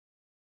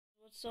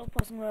What's up,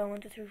 Passing Row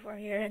 1, 2, 3, 4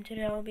 here, and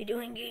today I'll be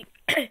doing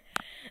a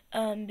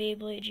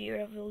Beyblade G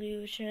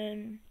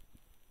Revolution,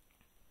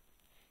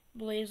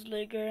 Blaze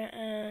Liger,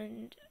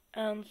 and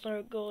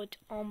Antler Goat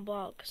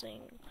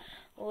unboxing.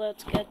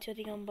 Let's get to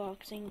the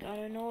unboxing. I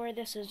don't know where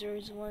the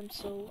scissors went,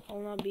 so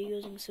I'll not be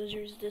using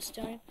scissors this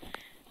time.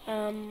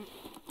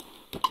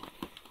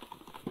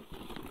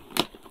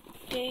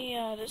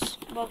 Okay, this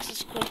box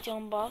is quick to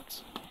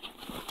unbox.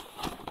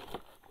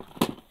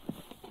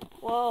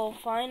 Whoa,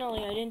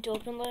 finally, I didn't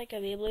open like a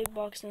Beyblade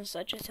box in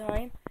such a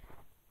time.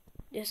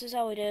 This is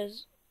how it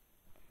is.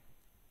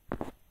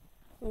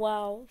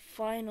 Wow,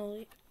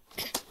 finally.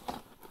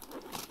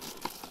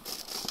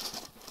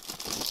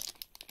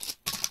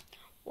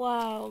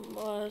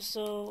 Wow,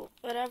 so,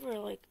 whatever,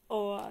 like,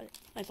 I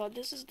thought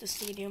this is the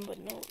stadium, but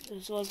no,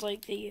 this was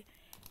like the,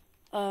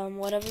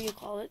 whatever you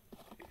call it.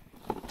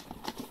 I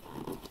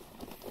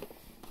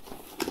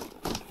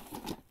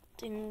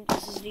think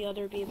this is the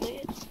other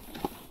Beyblade.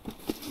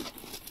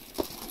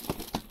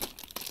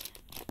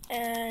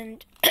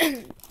 And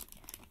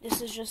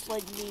this is just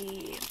like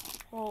the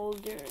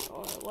holder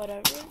or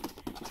whatever.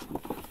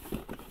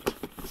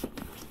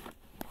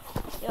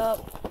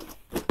 Yup.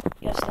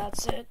 Yes,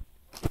 that's it.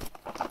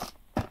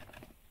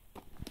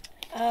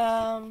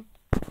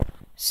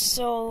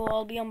 So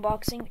I'll be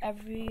unboxing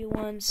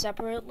everyone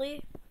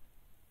separately.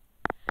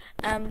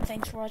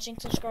 Thanks for watching.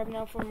 Subscribe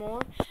now for more.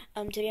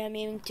 Today I'm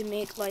aiming to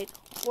make like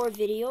 4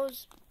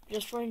 videos.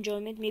 Just for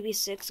enjoyment, maybe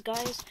 6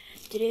 guys.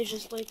 Today is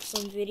just like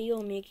some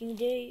video making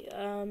day,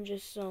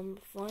 just some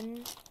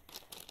fun.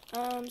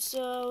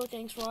 So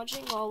thanks for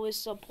watching. Always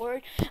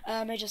support.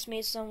 I just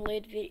made some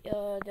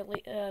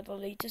the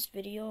latest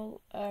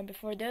video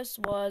before this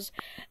was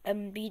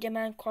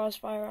B-Demand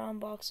Crossfire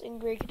unboxing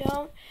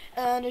breakdown,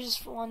 and I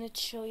just wanted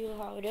to show you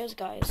how it is,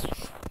 guys.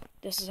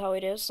 This is how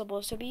it is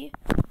supposed to be.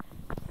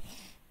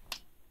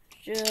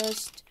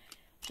 Just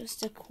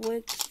a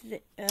quick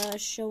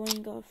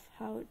showing of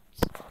how it's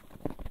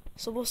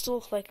supposed to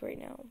look like right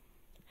now.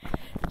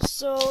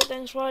 So,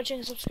 thanks for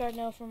watching, subscribe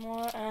now for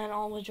more, and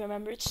always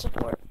remember to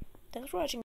support. Thanks for watching.